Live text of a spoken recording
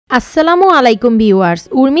আসসালামু আলাইকুম viewers,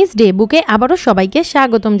 Urmi's day বুকে আবারও সবাইকে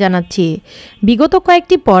স্বাগতম জানাচ্ছি। বিগত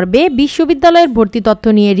কয়েকটি পর্বে বিশ্ববিদ্যালয়ের ভর্তি তথ্য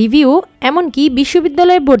নিয়ে রিভিউ, এমনকি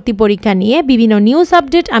বিশ্ববিদ্যালয়ের ভর্তি পরীক্ষা নিয়ে বিভিন্ন নিউজ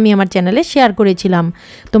আপডেট আমি আমার চ্যানেলে শেয়ার করেছিলাম।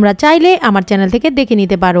 তোমরা চাইলে আমার চ্যানেল থেকে দেখে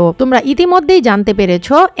নিতে পারো। তোমরা ইতিমধ্যেই জানতে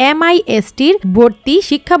পেরেছো MISTর ভর্তি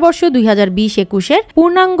শিক্ষাবর্ষ 2020-21-এর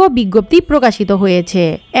পূর্ণাঙ্গ বিজ্ঞপ্তি প্রকাশিত হয়েছে।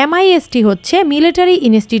 MIST হচ্ছে military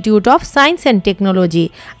institute of science and technology.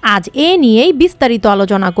 আজ এ নিয়েই বিস্তারিত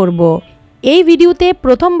আলোচনা করব। এই ভিডিওতে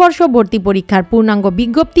প্রথম বর্ষ ভর্তি পরীক্ষার পূর্ণাঙ্গ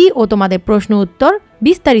বিজ্ঞপ্তি ও তোমাদের প্রশ্ন উত্তর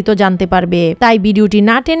বিস্তারিত জানতে পারবে, তাই ভিডিওটি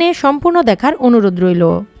না টেনে সম্পূর্ণ দেখার অনুরোধ রইল।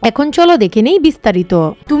 এখন চলো দেখে নেই বিস্তারিত।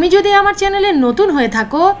 তুমি যদি আমার চ্যানেলে নতুন হয়ে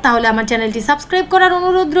থাকো তাহলে আমার চ্যানেলটি সাবস্ক্রাইব করার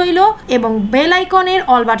অনুরোধ রইল এবং বেল আইকনের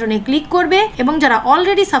অল বাটনে ক্লিক করবে, এবং যারা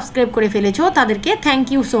অলরেডি সাবস্ক্রাইব করে ফেলেছো তাদেরকে থ্যাংক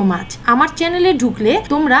ইউ সো মাচ। আমার চ্যানেলে ঢুকলে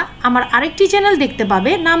তোমরা আমার আরেকটি চ্যানেল দেখতে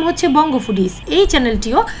পাবে, নাম হচ্ছে বঙ্গ ফুডিস। এই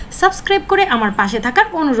চ্যানেলটিও সাবস্ক্রাইব করে আমার পাশে থাকার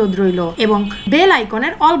অনুরোধ রইল এবং বেল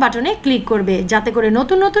আইকনের অল বাটনে ক্লিক করবে, যাতে করে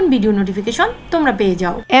নতুন নতুন ভিডিও নোটিফিকেশন তোমরা পেয়ে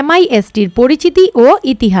যাও। MISTর পরিচিতি ও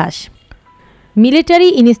ইতিহাস। Military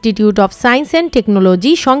institute of science and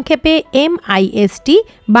technology, সংক্ষেপে MIST,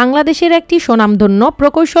 বাংলাদেশের একটি স্বনামধন্য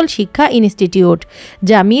প্রকৌশল শিক্ষা ইনস্টিটিউট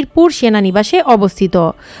যা মিরপুর সেনানিবাসে অবস্থিত।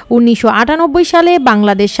 1998 সালে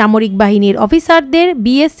বাংলাদেশ সামরিক বাহিনীর অফিসারদের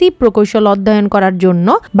BSc প্রকৌশল অধ্যয়ন করার জন্য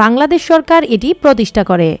বাংলাদেশ সরকার এটি প্রতিষ্ঠা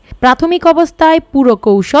করে। প্রাথমিক অবস্থায়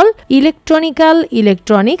পুরকৌশল,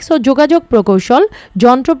 ইলেকট্রনিক্স ও যোগাযোগ প্রকৌশল,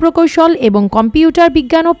 যন্ত্র প্রকৌশল এবং কম্পিউটার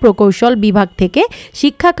বিজ্ঞান ও প্রকৌশল বিভাগ থেকে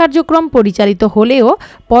শিক্ষা কার্যক্রম পরিচালিত হলেও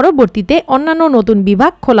পরবর্তীতে অন্যান্য নতুন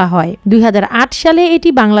বিভাগ খোলা হয়। 2008 সালে এটি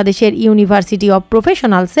বাংলাদেশের ইউনিভার্সিটি অব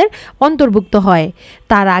প্রফেশনালসের অন্তর্ভুক্ত হয়।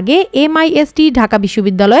 তার আগে MIST ঢাকা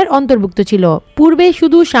বিশ্ববিদ্যালয়ের অন্তর্ভুক্ত ছিল। পূর্বে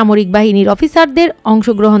শুধু সামরিক বাহিনীর অফিসারদের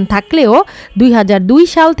অংশগ্রহণ থাকলেও 2002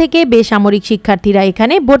 সাল থেকে বেসামরিক শিক্ষার্থীরা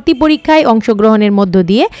এখানে ভর্তি পরীক্ষায় অংশগ্রহণের মধ্য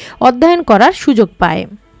দিয়ে অধ্যয়ন করার সুযোগ পায়।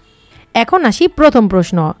 এখন আসি প্রথম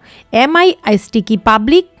প্রশ্ন, MIST কি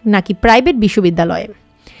পাবলিক নাকি প্রাইভেট বিশ্ববিদ্যালয়?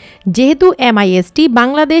 যেহেতু MIST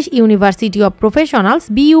Bangladesh university of professionals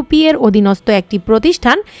BUP এর অধীনস্থ একটি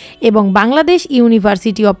প্রতিষ্ঠান এবং বাংলাদেশ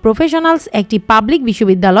ইউনিভার্সিটি অব প্রফেশনালস একটি পাবলিক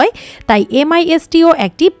বিশ্ববিদ্যালয়, তাই MISTও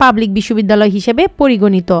একটি পাবলিক বিশ্ববিদ্যালয় হিসেবে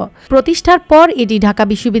পরিগণিত। প্রতিষ্ঠার পর এটি ঢাকা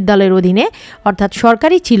বিশ্ববিদ্যালয়ের অধীনে অর্থাৎ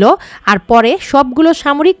সরকারি ছিল, আর পরে সবগুলো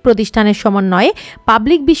সামরিক প্রতিষ্ঠানের সমন্বয়ে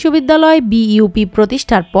পাবলিক বিশ্ববিদ্যালয় BUP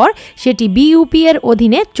প্রতিষ্ঠার পর সেটি BUP এর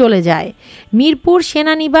অধীনে চলে যায়। মিরপুর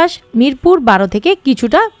সেনানিবাস, মিরপুর 12 থেকে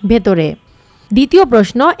কিছুটা ভেতরে। দ্বিতীয়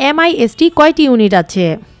প্রশ্ন, MIST কয়টি ইউনিট আছে?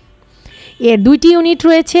 এর 2টি ইউনিট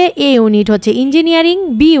রয়েছে। A ইউনিট হচ্ছে ইঞ্জিনিয়ারিং,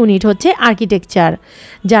 B ইউনিট হচ্ছে আর্কিটেকচার।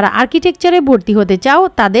 যারা আর্কিটেকচারে ভর্তি হতে চাও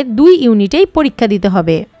তাদের 2 ইউনিটেই পরীক্ষা দিতে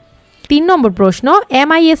হবে। 3 নম্বর প্রশ্ন,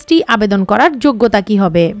 MIST আবেদন করার যোগ্যতা কি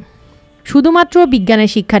হবে? শুধুমাত্র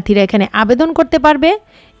বিজ্ঞানের শিক্ষার্থীরা এখানে আবেদন করতে পারবে।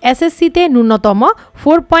 SSCতে ন্যূনতম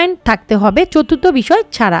 4 পয়েন্ট থাকতে হবে চতুর্থ বিষয়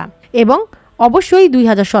ছাড়া, এবং অবশ্যই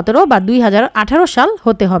 2017 বা 2018 সাল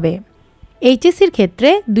হতে হবে। HSCর ক্ষেত্রে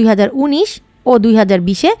 2019 ও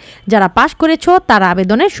 2020-এ যারা পাশ করেছো তারা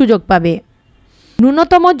আবেদনের সুযোগ পাবে।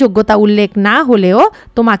 ন্যূনতম যোগ্যতা উল্লেখ না হলেও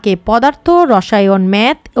তোমাকে পদার্থ, রসায়ন,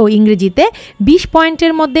 ম্যাথ ও ইংরেজিতে 20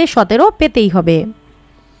 পয়েন্টের মধ্যে 17 পেতেই হবে।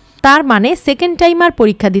 তার মানে সেকেন্ড টাইমার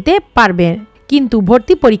পরীক্ষা দিতে পারবে, কিন্তু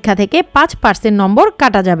ভর্তি পরীক্ষা থেকে 5% নম্বর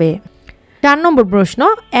কাটা যাবে। 4 নম্বর প্রশ্ন,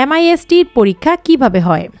 MISTর পরীক্ষা কিভাবে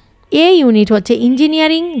হয়? A ইউনিট হচ্ছে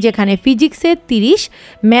ইঞ্জিনিয়ারিং, যেখানে ফিজিক্সে 30,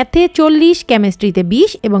 ম্যাথে 40, কেমিস্ট্রিতে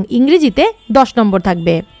 20 এবং ইংরেজিতে 10 নম্বর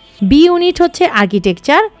থাকবে। B ইউনিট হচ্ছে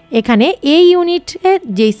আর্কিটেকচার, এখানে A ইউনিটে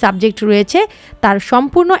যেই সাবজেক্ট রয়েছে তার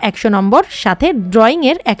সম্পূর্ণ 100 নম্বর, সাথে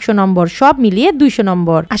ড্রয়িংয়ের 100 নম্বর, সব মিলিয়ে 200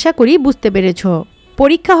 নম্বর। আশা করি বুঝতে পেরেছ।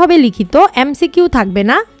 পরীক্ষা হবে লিখিত, MCQ থাকবে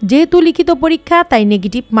না। যেহেতু লিখিত পরীক্ষা তাই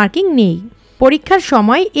নেগেটিভ মার্কিং নেই। পরীক্ষার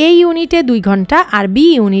সময় A ইউনিটে 2 ঘন্টা আর B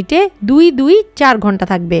ইউনিটে 4 ঘন্টা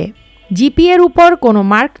থাকবে। GPA এর উপর কোনো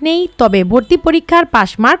মার্ক নেই, তবে ভর্তি পরীক্ষার পাস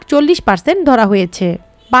মার্ক 40% ধরা হয়েছে।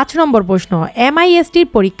 5 নম্বর প্রশ্ন, MISTর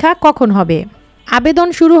পরীক্ষা কখন হবে? আবেদন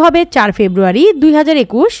শুরু হবে 4 ফেব্রুয়ারি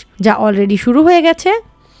 2021, যা অলরেডি শুরু হয়ে গেছে।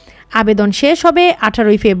 আবেদন শেষ হবে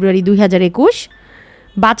 18 ফেব্রুয়ারি 2021।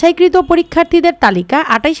 বাছাইকৃত পরীক্ষার্থীদের তালিকা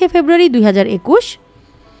 28 ফেব্রুয়ারি 2021।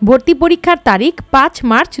 ভর্তি পরীক্ষার তারিখ 5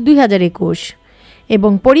 মার্চ 2021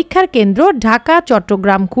 এবং পরীক্ষার কেন্দ্র ঢাকা,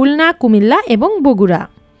 চট্টগ্রাম, খুলনা, কুমিল্লা এবং বগুড়া।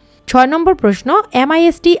 6 নম্বর প্রশ্ন,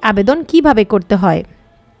 MIST আবেদন কিভাবে করতে হয়?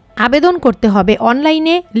 আবেদন করতে হবে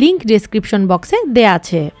অনলাইনে, লিংক ডেসক্রিপশন বক্সে দেয়া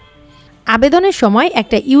আছে। আবেদনের সময়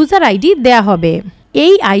একটা ইউজার আইডি দেয়া হবে।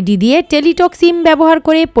 এই আইডি দিয়ে টেলিটক সিম ব্যবহার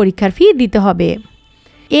করে পরীক্ষার ফি দিতে হবে।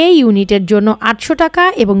 A ইউনিটের জন্য 800 টাকা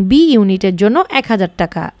এবং B ইউনিটের জন্য 1000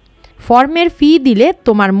 টাকা। ফর্মের ফি দিলে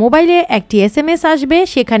তোমার মোবাইলে একটি SMS আসবে,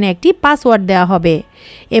 সেখানে একটি পাসওয়ার্ড দেওয়া হবে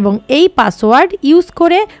এবং এই পাসওয়ার্ড ইউজ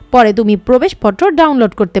করে পরে তুমি প্রবেশপত্র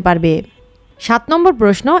ডাউনলোড করতে পারবে। 7 নম্বর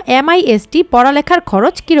প্রশ্ন, MIST পড়ালেখার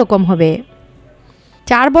খরচ কীরকম হবে?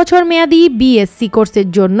 4 বছর মেয়াদী BSc কোর্সের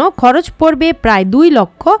জন্য খরচ পড়বে প্রায়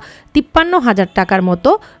 2,53,000 টাকার মতো।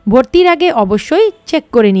 ভর্তির আগে অবশ্যই চেক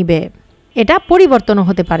করে নিবে, এটা পরিবর্তনও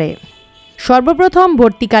হতে পারে। সর্বপ্রথম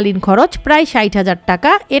ভর্তিকালীন খরচ প্রায় 60,000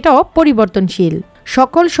 টাকা, এটাও পরিবর্তনশীল।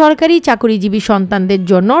 সকল সরকারি চাকরিজীবী সন্তানদের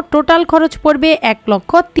জন্য টোটাল খরচ পড়বে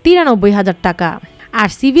 1,93,000 টাকা, আর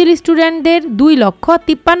সিভিল স্টুডেন্টদের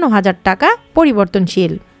 2,53,000 টাকা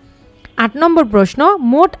পরিবর্তনশীল। 8 নম্বর প্রশ্ন,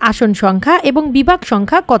 মোট আসন সংখ্যা এবং বিভাগ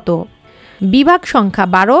সংখ্যা কত? বিভাগ সংখ্যা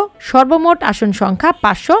 12, সর্বমোট আসন সংখ্যা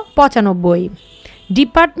 595।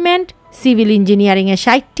 ডিপার্টমেন্ট সিভিল ইঞ্জিনিয়ারিংয়ে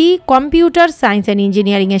 60টি, কম্পিউটার সায়েন্স অ্যান্ড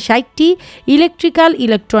ইঞ্জিনিয়ারিংয়ে 60টি, ইলেকট্রিক্যাল,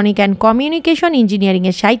 ইলেকট্রনিক অ্যান্ড কমিউনিকেশন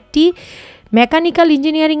ইঞ্জিনিয়ারিংয়ে 60টি, মেকানিক্যাল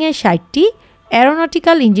ইঞ্জিনিয়ারিংয়ে 60টি,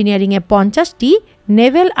 অ্যারোনটিক্যাল ইঞ্জিনিয়ারিংয়ে 50টি,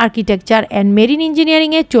 নেভেল আর্কিটেকচার অ্যান্ড মেরিন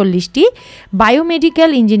ইঞ্জিনিয়ারিংয়ে 40টি,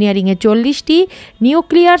 বায়োমেডিক্যাল ইঞ্জিনিয়ারিংয়ে 40টি,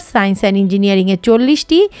 নিউক্লিয়ার সায়েন্স অ্যান্ড ইঞ্জিনিয়ারিংয়ে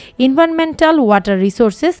 40টি, environmental water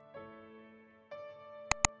resources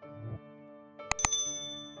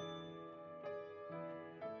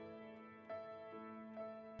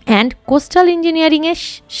and coastal ইঞ্জিনিয়ারিংয়ে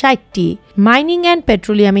 60টি, মাইনিং অ্যান্ড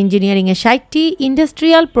পেট্রোলিয়াম ইঞ্জিনিয়ারিংয়ে 60টি,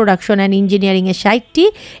 ইন্ডাস্ট্রিয়াল প্রোডাকশন অ্যান্ড ইঞ্জিনিয়ারিংয়ে 60টি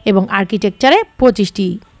এবং আর্কিটেকচারে 25টি।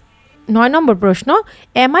 9 নম্বর প্রশ্ন,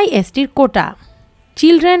 MISTর কোটা।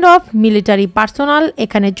 চিলড্রেন অফ মিলিটারি পার্সোনাল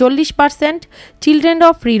এখানে 40%, চিলড্রেন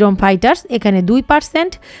অফ ফ্রিডম ফাইটার্স এখানে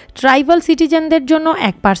 2%, ট্রাইবাল সিটিজেনদের জন্য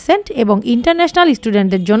 1% এবং ইন্টারন্যাশনাল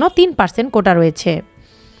স্টুডেন্টদের জন্য 3% কোটা রয়েছে।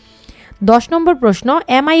 10 নম্বর প্রশ্ন,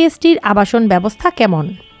 MISTর আবাসন ব্যবস্থা কেমন?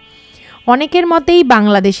 অনেকের মতেই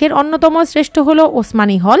বাংলাদেশের অন্যতম শ্রেষ্ঠ হলো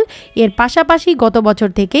ওসমানী হল। এর পাশাপাশি গত বছর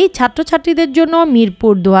থেকেই ছাত্রছাত্রীদের জন্য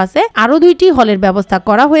মিরপুর দোহাসে আরও 2টি হলের ব্যবস্থা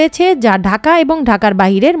করা হয়েছে, যা ঢাকা এবং ঢাকার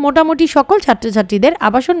বাহিরের মোটামুটি সকল ছাত্রছাত্রীদের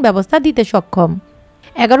আবাসন ব্যবস্থা দিতে সক্ষম।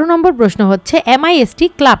 11 নম্বর প্রশ্ন হচ্ছে, MIST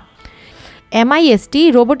ক্লাব। MIST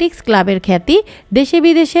রোবোটিক্স ক্লাবের খ্যাতি দেশে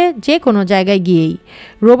বিদেশে যে কোনো জায়গায় গিয়েই।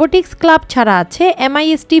 রোবোটিক্স ক্লাব ছাড়া আছে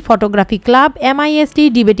MIST photography club, MIST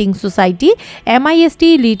debating society, MIST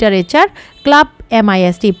literature club,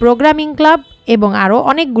 MIST programming club এবং আরও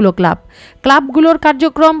অনেকগুলো ক্লাব। ক্লাবগুলোর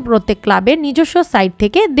কার্যক্রম প্রত্যেক ক্লাবের নিজস্ব সাইট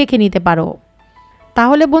থেকে দেখে নিতে পারো।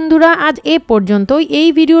 তাহলে বন্ধুরা, আজ এ পর্যন্তই। এই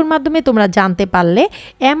ভিডিওর মাধ্যমে তোমরা জানতে পারলে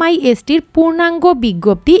MISTর পূর্ণাঙ্গ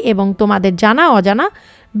বিজ্ঞপ্তি এবং তোমাদের জানা অজানা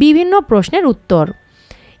বিভিন্ন প্রশ্নের উত্তর।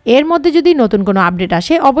 এর মধ্যে যদি নতুন কোনো আপডেট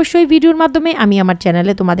আসে অবশ্যই ভিডিওর মাধ্যমে আমি আমার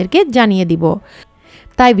চ্যানেলে তোমাদেরকে জানিয়ে দিব।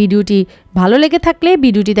 তাই ভিডিওটি ভালো লেগে থাকলে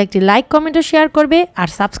ভিডিওটিতে একটি লাইক, কমেন্ট ও শেয়ার করবে, আর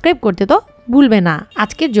সাবস্ক্রাইব করতে তো ভুলবে না।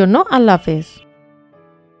 আজকের জন্য আল্লাহ হাফেজ।